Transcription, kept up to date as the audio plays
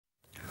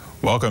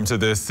Welcome to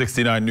this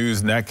 69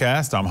 News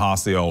Netcast. I'm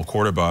Hasiel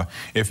Cordoba.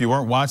 If you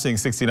weren't watching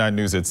 69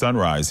 News at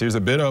sunrise, here's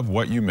a bit of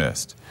what you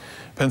missed.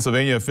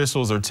 Pennsylvania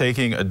officials are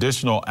taking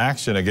additional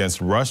action against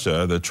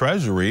Russia. The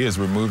Treasury is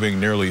removing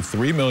nearly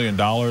 $3 million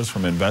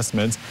from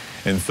investments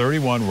in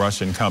 31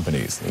 Russian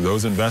companies.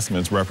 Those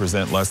investments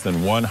represent less than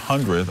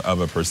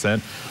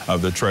 0.01%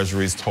 of the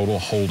Treasury's total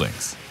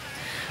holdings.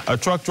 A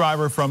truck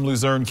driver from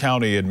Luzerne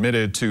County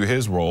admitted to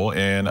his role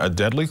in a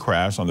deadly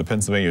crash on the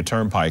Pennsylvania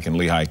Turnpike in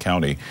Lehigh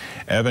County.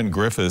 Evan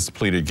Griffiths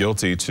pleaded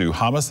guilty to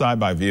homicide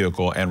by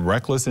vehicle and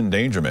reckless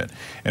endangerment.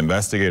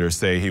 Investigators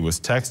say he was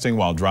texting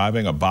while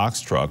driving a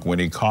box truck when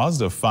he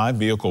caused a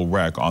 5-vehicle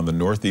wreck on the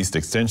Northeast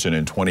Extension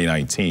in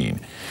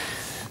 2019.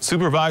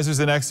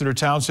 Supervisors in Exeter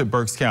Township,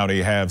 Berks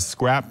County, have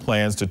scrapped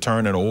plans to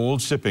turn an old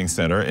shipping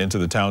center into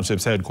the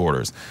township's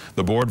headquarters.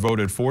 The board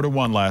voted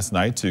 4-1 last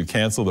night to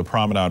cancel the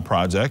Promenade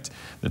project.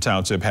 The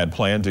township had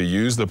planned to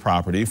use the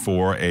property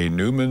for a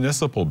new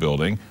municipal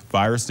building,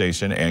 fire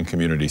station, and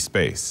community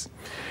space.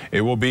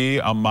 It will be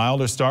a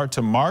milder start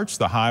to March.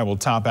 The high will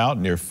top out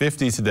near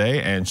 50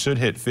 today and should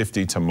hit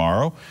 50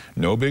 tomorrow.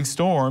 No big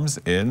storms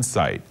in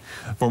sight.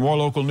 For more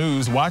local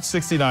news, watch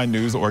 69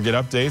 News or get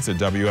updates at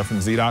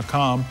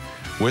WFMZ.com.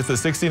 With the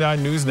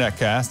 69 News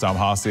Netcast, I'm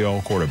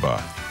Hasiel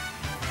Cordoba.